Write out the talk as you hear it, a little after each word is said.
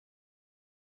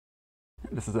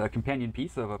This is a companion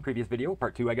piece of a previous video,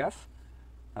 part 2 I guess,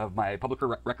 of my public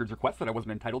records request that I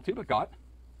wasn't entitled to but got.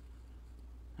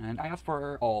 And I asked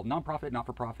for all nonprofit,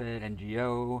 not-for-profit,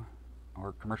 NGO,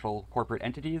 or commercial corporate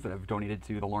entities that have donated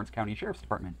to the Lawrence County Sheriff's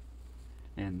Department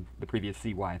in the previous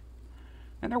CY.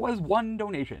 And there was one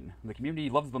donation. The community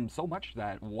loves them so much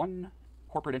that one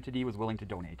corporate entity was willing to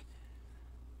donate.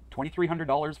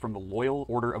 $2,300 from the Loyal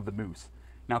Order of the Moose.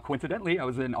 Now, coincidentally, I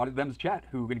was in Audit Them's chat,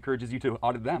 who encourages you to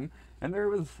audit them, and there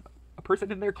was a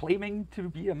person in there claiming to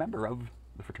be a member of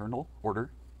the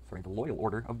the Loyal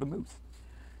Order of the Moose.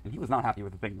 And he was not happy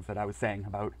with the things that I was saying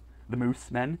about the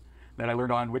Moose men that I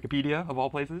learned on Wikipedia, of all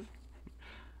places.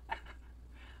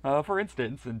 For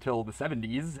instance, until the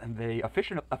 70s, they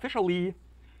officially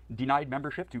denied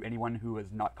membership to anyone who was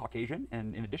not Caucasian,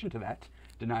 and in addition to that,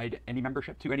 denied any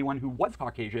membership to anyone who was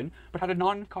Caucasian but had a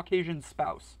non-Caucasian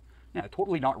spouse. Yeah,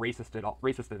 totally not racist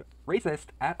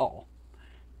at all.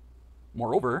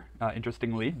 Moreover,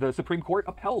 interestingly, the Supreme Court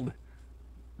upheld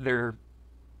their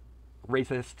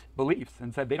racist beliefs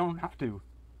and said they don't have to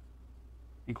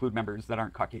include members that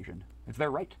aren't Caucasian. It's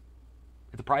their right.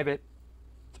 It's a private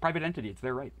entity. It's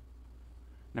their right.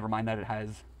 Never mind that it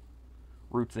has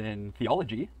roots in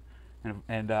theology.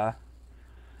 And let's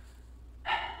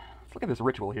look at this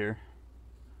ritual here.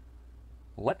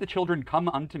 Let the children come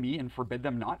unto me and forbid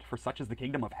them not, for such is the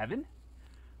kingdom of heaven?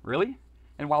 Really?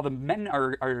 And while the men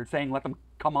are saying, let them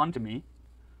come unto me,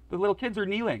 the little kids are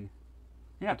kneeling.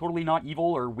 Yeah, totally not evil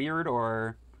or weird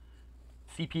or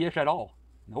CP-ish at all.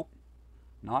 Nope,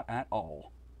 not at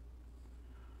all.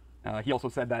 He also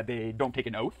said that they don't take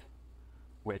an oath,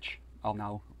 which I'll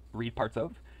now read parts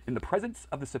of. In the presence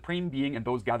of the Supreme Being and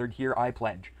those gathered here, I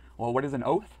pledge. Well, what is an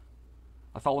oath?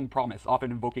 A solemn promise,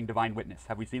 often invoking divine witness.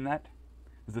 Have we seen that?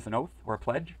 Is this an oath or a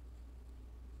pledge?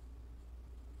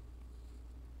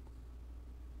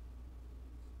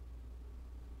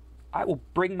 I will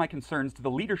bring my concerns to the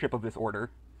leadership of this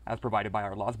order, as provided by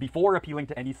our laws, before appealing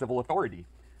to any civil authority.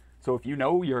 So if you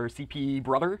know your CP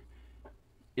brother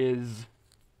is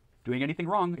doing anything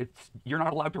wrong, you're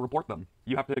not allowed to report them.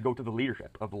 You have to go to the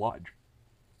leadership of the lodge.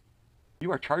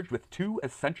 You are charged with 2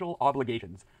 essential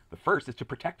obligations. The first is to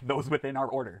protect those within our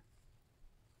order.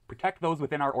 Protect those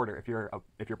within our order. If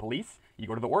you're police, you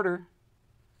go to the order.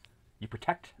 You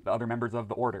protect the other members of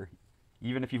the order,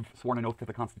 even if you've sworn an oath to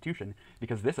the Constitution,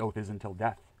 because this oath is until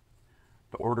death.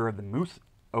 The Order of the Moose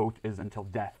oath is until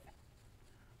death.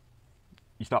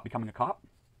 You stop becoming a cop,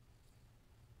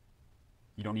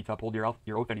 you don't need to uphold your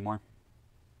oath anymore.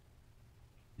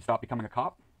 You stop becoming a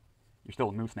cop, you're still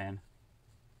a moose man.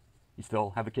 You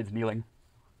still have the kids kneeling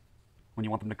when you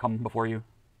want them to come before you.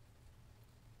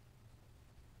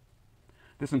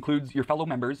 This includes your fellow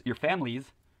members, your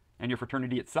families, and your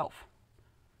fraternity itself.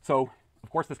 So, of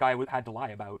course, this guy had to lie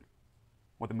about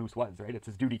what the moose was, right? It's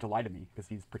his duty to lie to me because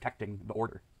he's protecting the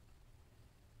order.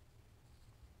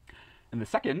 And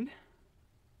secondly,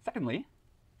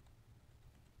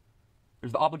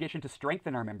 there's the obligation to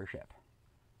strengthen our membership.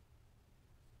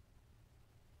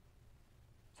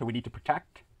 So we need to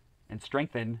protect and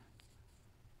strengthen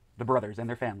the brothers and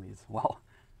their families. Well,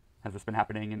 has this been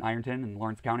happening in Ironton and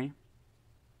Lawrence County?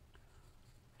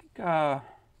 I think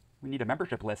we need a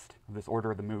membership list of this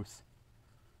Order of the Moose.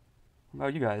 What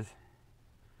about you guys?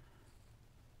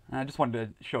 I just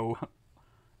wanted to show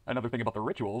another thing about the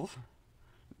rituals.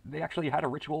 They actually had a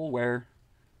ritual where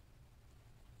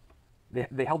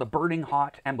they held a burning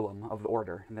hot emblem of the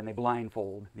order, and then they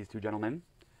blindfold these 2 gentlemen.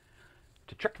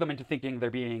 To trick them into thinking they're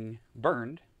being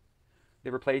burned, they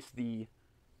replaced the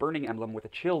burning emblem with a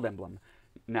chilled emblem.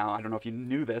 Now, I don't know if you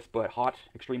knew this, but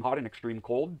extreme hot and extreme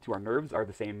cold to our nerves are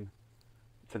the same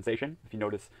sensation. If you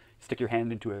notice, stick your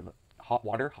hand into a hot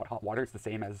water, it's the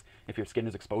same as if your skin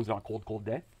is exposed on a cold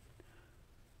day.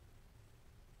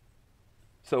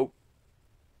 So,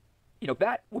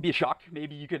 that would be a shock.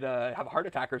 Maybe you could have a heart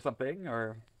attack or something,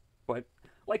 but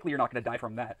likely you're not going to die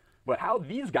from that. But how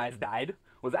these guys died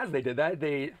was as they did that,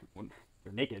 they're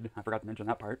naked. I forgot to mention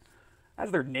that part. As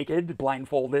they're naked,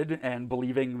 blindfolded, and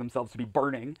believing themselves to be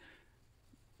burning,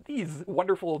 these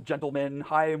wonderful gentlemen,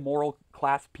 high moral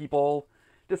class people,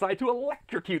 decide to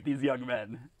electrocute these young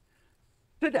men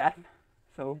to death.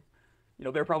 So,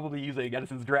 they're probably using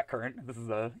Edison's direct current. This is,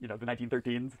 the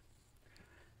 1913s.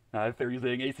 If they're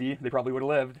using AC, they probably would have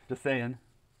lived, just saying.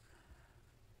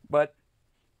 But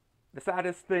the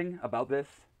saddest thing about this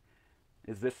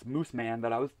is this moose man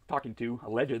that I was talking to,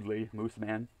 allegedly moose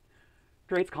man,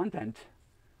 creates content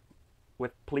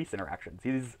with police interactions.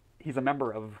 He's a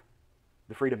member of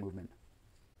the freedom movement.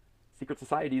 Secret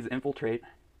societies infiltrate.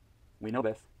 We know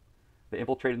this. They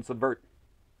infiltrate and subvert.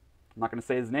 I'm not going to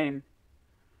say his name.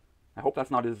 I hope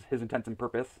that's not his intent and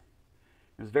purpose.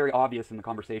 It was very obvious in the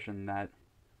conversation that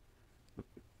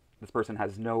this person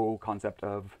has no concept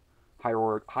of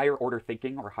higher order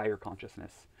thinking or higher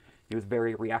consciousness. He was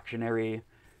very reactionary.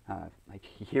 Like,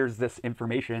 he hears this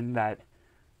information that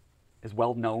is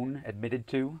well known, admitted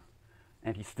to,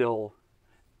 and he still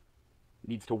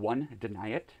needs to, one, deny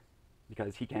it,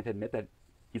 because he can't admit that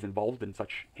he's involved in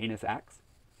such heinous acts.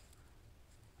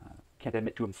 Can't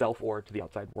admit to himself or to the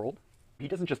outside world. He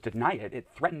doesn't just deny it, it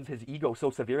threatens his ego so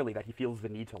severely that he feels the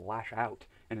need to lash out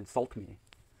and insult me.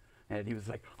 And he was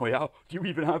like, oh yeah, do you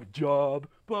even have a job?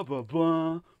 Blah, blah,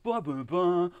 blah, blah, blah,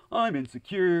 blah. I'm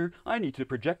insecure. I need to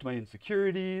project my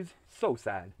insecurities. So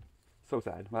sad. So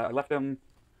sad. I left him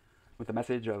with a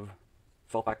message of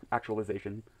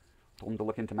self-actualization. Told him to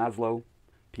look into Maslow,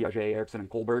 Piaget, Erikson, and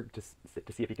Kohlberg to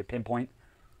see if he could pinpoint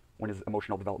when his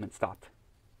emotional development stopped.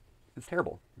 It's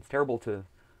terrible. It's terrible to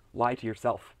lie to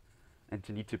yourself and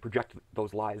to need to project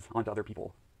those lies onto other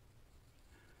people.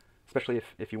 Especially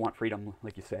if you want freedom,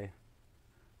 like you say.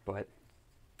 But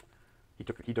he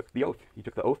took the oath. He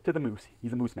took the oath to the moose.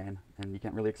 He's a moose man, and you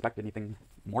can't really expect anything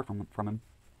more from him.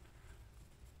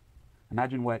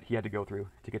 Imagine what he had to go through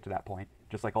to get to that point.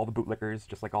 Just like all the bootlickers,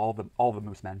 just like all the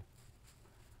moose men.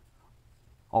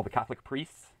 All the Catholic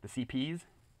priests, the CPs,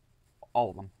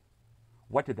 all of them.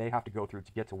 What did they have to go through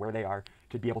to get to where they are,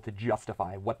 to be able to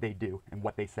justify what they do and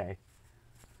what they say?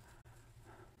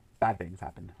 Bad things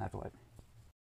happened, that's what.